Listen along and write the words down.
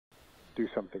do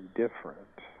something different.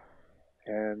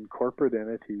 And corporate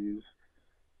entities,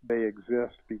 they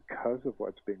exist because of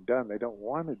what's being done. They don't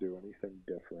want to do anything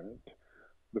different.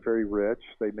 The very rich,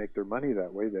 they make their money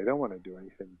that way. They don't want to do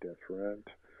anything different.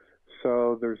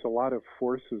 So there's a lot of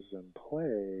forces in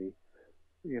play.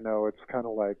 It's kind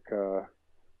of like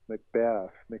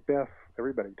Macbeth. Macbeth,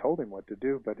 everybody told him what to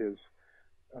do, but his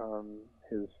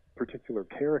particular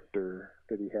character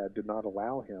that he had did not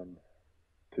allow him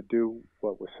to do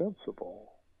what was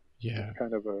sensible. Yeah. It's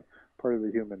kind of a part of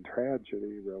the human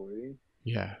tragedy, really.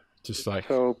 Yeah. Just like.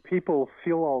 So people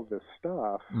feel all this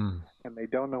stuff Mm. and they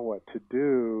don't know what to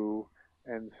do,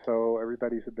 and so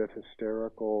everybody's a bit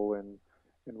hysterical and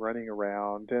running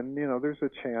around. And there's a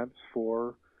chance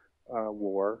for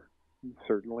war,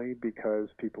 certainly, because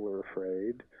people are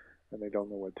afraid and they don't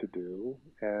know what to do,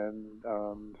 and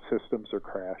systems are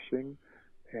crashing.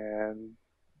 And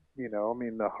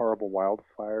the horrible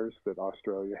wildfires that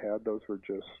Australia had, those were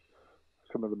just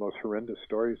some of the most horrendous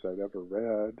stories I'd ever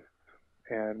read.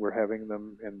 And we're having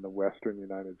them in the western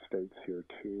United States here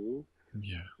too.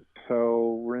 Yeah.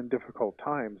 So we're in difficult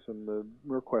times, and the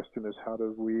real question is, how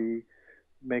do we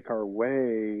make our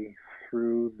way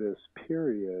through this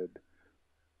period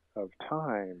of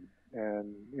time?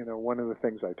 And one of the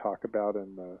things I talk about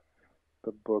in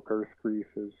the book Earth Grief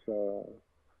is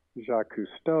Jacques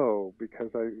Cousteau, because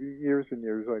years and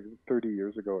years, like 30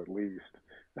 years ago at least,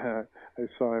 I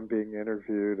saw him being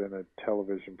interviewed in a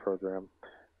television program,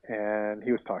 and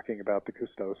he was talking about the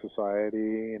Cousteau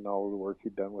Society and all of the work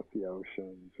he'd done with the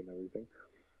oceans and everything.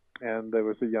 And there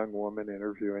was a young woman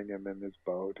interviewing him in his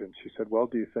boat, and she said, "Well,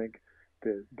 do you think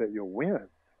that you'll win?"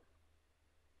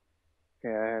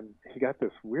 And he got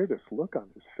this weirdest look on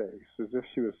his face, as if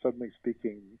she was suddenly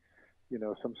speaking,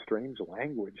 some strange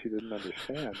language he didn't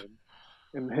understand.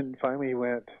 And then finally he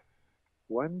went,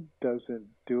 "One doesn't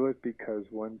do it because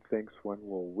one thinks one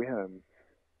will win.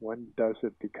 One does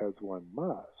it because one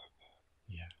must."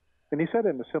 Yeah. And he said it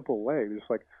in a simple way, just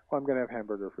like, "Well, I'm going to have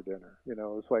hamburger for dinner."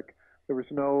 It's like there was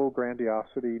no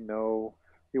grandiosity,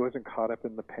 he wasn't caught up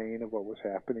in the pain of what was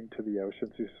happening to the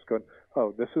oceans. He's just going,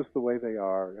 "Oh, this is the way they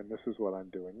are, and this is what I'm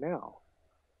doing now."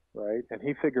 Right? And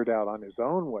he figured out on his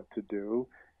own what to do.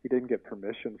 He didn't get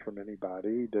permission from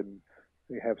anybody. He didn't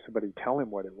have somebody tell him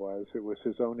what it was. It was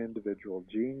his own individual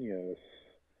genius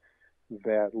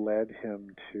that led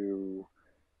him to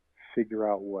figure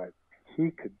out what he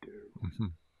could do. Mm-hmm.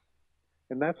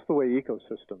 And that's the way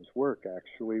ecosystems work,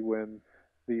 actually. When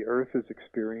the Earth is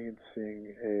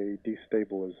experiencing a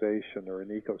destabilization, or an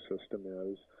ecosystem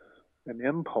is, an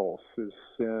impulse is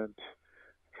sent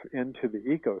into the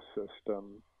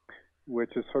ecosystem,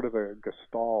 which is sort of a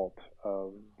gestalt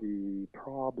of the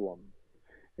problem.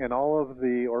 And all of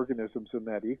the organisms in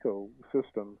that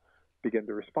ecosystem begin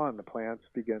to respond. The plants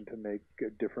begin to make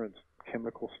different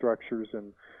chemical structures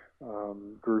and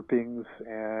groupings,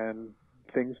 and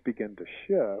things begin to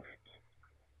shift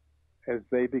as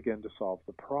they begin to solve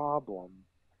the problem.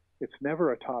 It's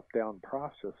never a top-down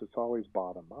process. It's always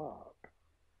bottom-up.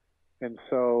 And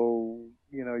so,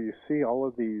 you see all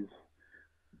of these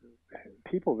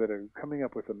people that are coming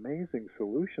up with amazing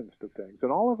solutions to things,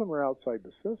 and all of them are outside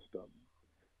the system,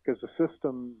 because the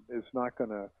system is not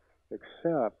going to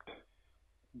accept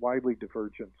widely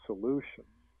divergent solutions.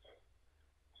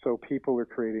 So people are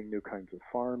creating new kinds of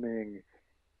farming,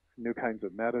 new kinds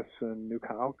of medicine,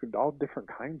 all different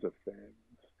kinds of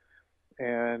things.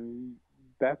 And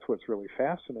that's what's really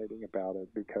fascinating about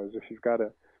it, because if you've got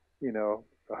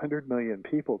 100 million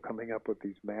people coming up with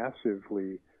these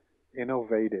massively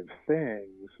innovative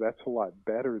things, that's a lot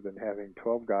better than having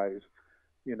 12 guys,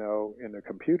 in a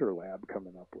computer lab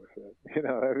coming up with it.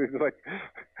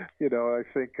 I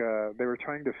think they were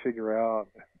trying to figure out,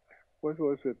 what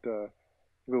was it?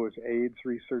 It was AIDS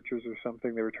researchers or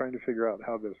something. They were trying to figure out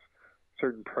how this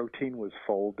certain protein was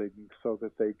folding so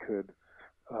that they could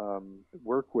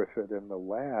work with it in the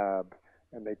lab,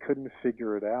 and they couldn't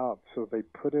figure it out. So they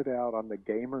put it out on the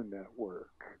Gamer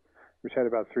Network, which had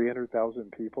about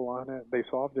 300,000 people on it. They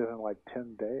solved it in like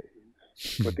 10 days.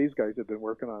 What these guys have been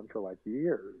working on for like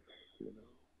years,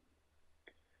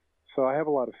 So I have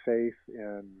a lot of faith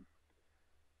in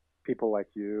people like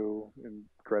you and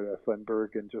Greta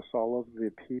Thunberg, and just all of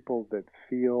the people that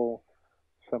feel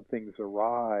something's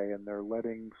awry and they're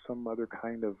letting some other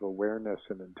kind of awareness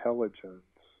and intelligence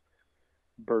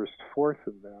burst forth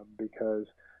in them, because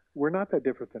we're not that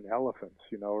different than elephants,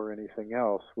 or anything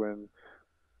else. When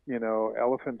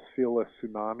elephants feel a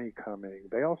tsunami coming,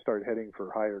 they all start heading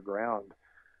for higher ground,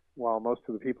 while most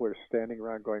of the people are standing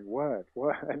around going, what,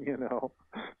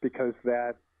 because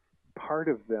that part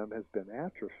of them has been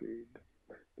atrophied.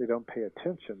 They don't pay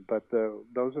attention. But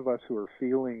those of us who are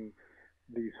feeling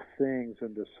these things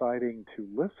and deciding to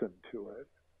listen to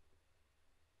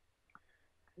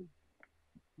it,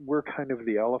 we're kind of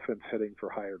the elephants heading for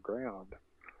higher ground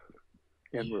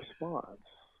in response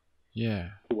to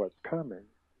what's coming.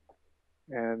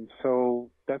 And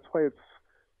so that's why it's,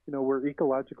 we're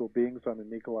ecological beings on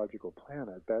an ecological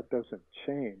planet. That doesn't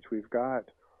change. We've got,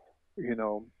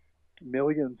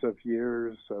 millions of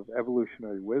years of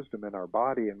evolutionary wisdom in our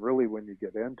body. And really, when you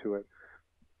get into it,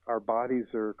 our bodies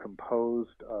are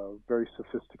composed of very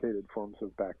sophisticated forms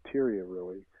of bacteria,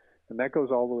 really. And that goes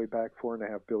all the way back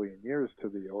 4.5 billion years to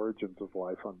the origins of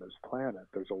life on this planet.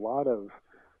 There's a lot of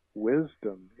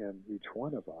wisdom in each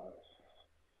one of us.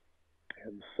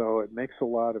 And so it makes a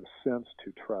lot of sense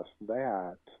to trust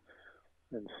that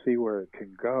and see where it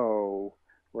can go,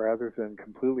 rather than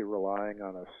completely relying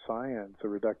on a science, a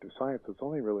reductive science that's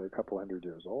only really a couple hundred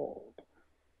years old.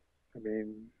 I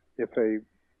mean, if a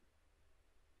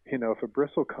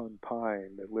bristlecone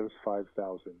pine that lives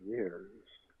 5,000 years,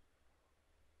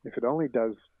 if it only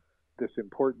does this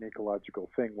important ecological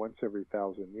thing once every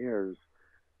 1,000 years,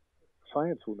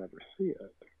 science will never see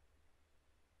it.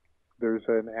 There's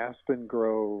an aspen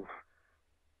grove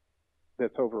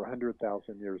that's over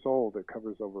 100,000 years old that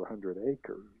covers over 100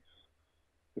 acres.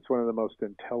 It's one of the most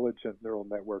intelligent neural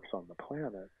networks on the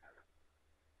planet.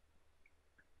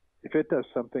 If it does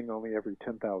something only every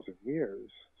 10,000 years,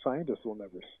 scientists will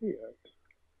never see it.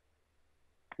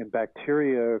 And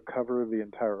bacteria cover the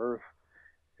entire Earth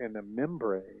in a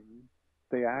membrane.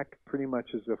 They act pretty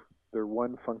much as if they're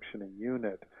one functioning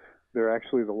unit. They're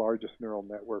actually the largest neural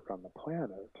network on the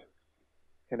planet.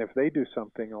 And if they do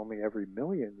something only every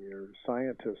million years,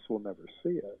 scientists will never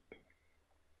see it.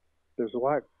 There's a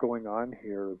lot going on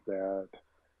here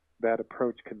that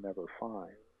approach can never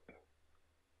find.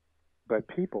 But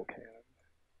people can.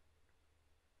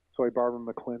 So like Barbara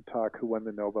McClintock, who won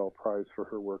the Nobel Prize for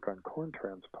her work on corn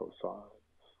transposons,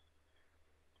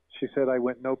 she said, I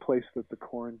went no place that the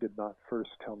corn did not first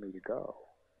tell me to go.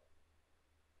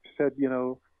 She said,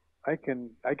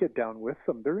 I get down with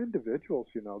them. They're individuals,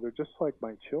 they're just like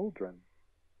my children.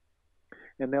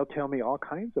 And they'll tell me all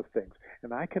kinds of things.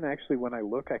 And I can actually, when I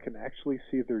look, I can actually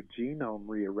see their genome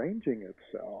rearranging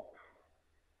itself.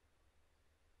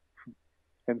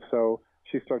 And so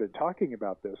she started talking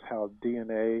about this, how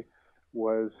DNA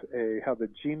was how the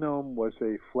genome was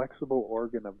a flexible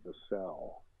organ of the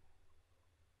cell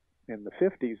in the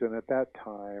 50s. And at that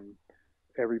time,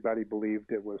 everybody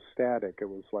believed it was static. It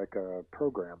was like a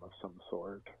program of some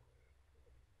sort.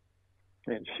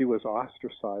 And she was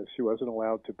ostracized. She wasn't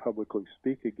allowed to publicly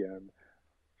speak again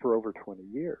for over 20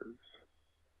 years.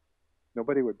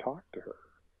 Nobody would talk to her.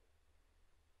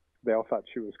 They all thought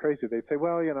she was crazy. They'd say,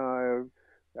 well,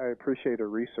 I appreciate her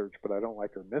research, but I don't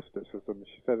like her mysticism.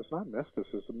 She said, it's not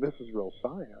mysticism. This is real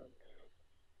science.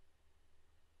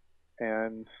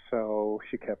 And so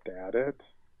she kept at it.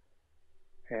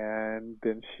 And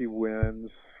then she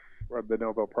wins the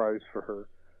Nobel Prize for her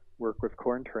work with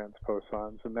corn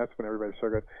transposons. And that's when everybody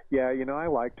started going, yeah, I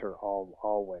liked her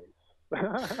always.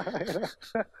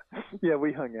 Yeah,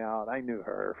 we hung out. I knew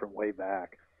her from way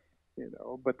back,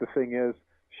 But the thing is,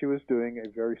 she was doing a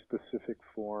very specific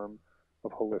form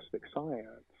of holistic science,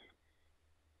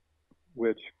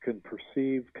 which can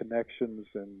perceive connections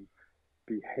and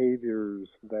behaviors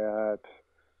that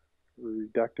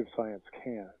reductive science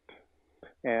can't.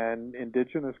 And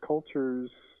indigenous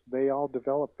cultures, they all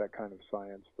developed that kind of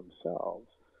science themselves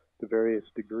to various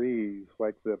degrees,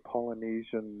 like the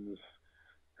Polynesians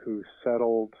who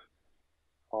settled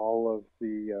all of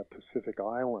the Pacific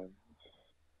Islands.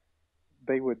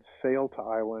 They would sail to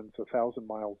islands 1,000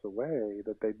 miles away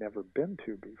that they'd never been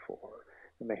to before.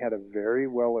 And they had a very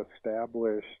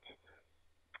well-established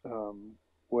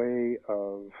way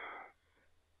of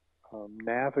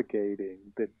navigating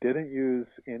that didn't use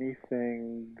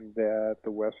anything that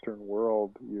the Western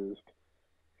world used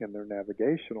in their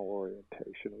navigational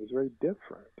orientation. It was very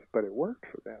different, but it worked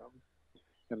for them.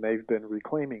 And they've been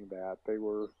reclaiming that. They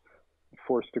were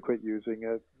forced to quit using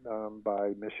it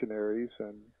by missionaries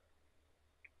and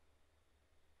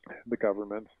the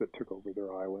governments that took over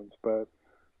their islands, but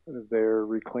they're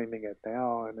reclaiming it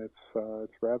now, and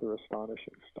it's rather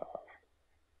astonishing stuff.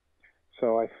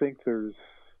 So I think there's,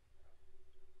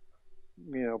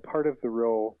 part of the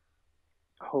real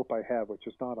hope I have, which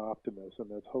is not optimism,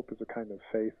 it's hope is a kind of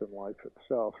faith in life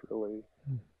itself, really,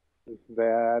 is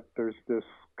that there's this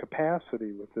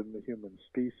capacity within the human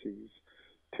species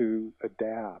to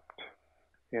adapt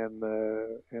in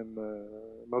the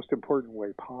most important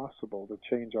way possible, to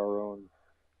change our own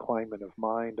climate of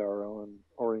mind, our own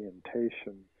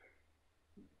orientation,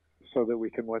 so that we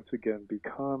can once again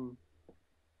become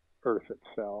Earth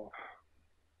itself,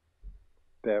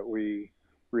 that we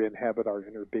re-inhabit our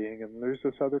inner being. And there's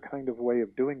this other kind of way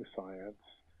of doing science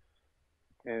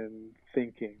and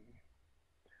thinking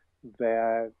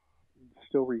that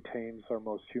still retains our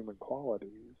most human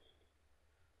qualities,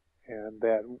 and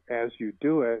that as you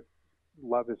do it,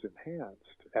 love is enhanced,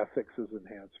 ethics is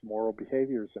enhanced, moral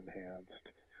behavior is enhanced,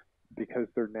 because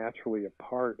they're naturally a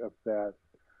part of that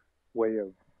way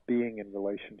of being in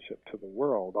relationship to the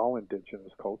world. All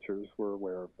indigenous cultures were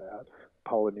aware of that.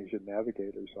 Polynesian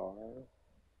navigators are.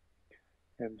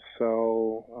 And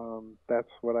so that's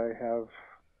what I have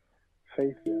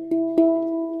faith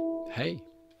in. Hey,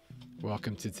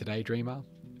 welcome to Today Dreamer,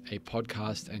 a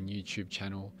podcast and YouTube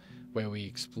channel where we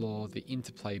explore the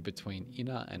interplay between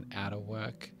inner and outer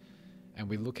work, and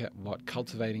we look at what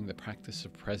cultivating the practice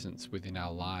of presence within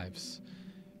our lives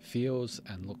feels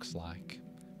and looks like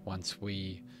once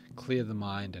we clear the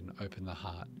mind and open the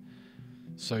heart.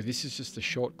 So this is just a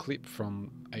short clip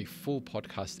from a full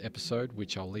podcast episode,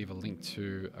 which I'll leave a link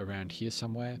to around here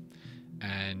somewhere.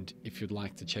 And if you'd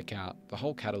like to check out the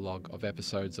whole catalogue of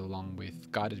episodes along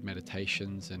with guided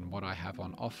meditations and what I have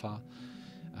on offer,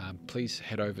 please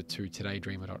head over to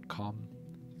todaydreamer.com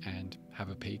and have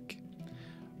a peek.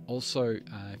 Also,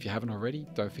 if you haven't already,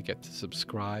 don't forget to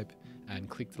subscribe and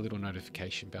click the little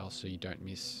notification bell so you don't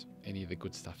miss any of the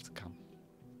good stuff to come.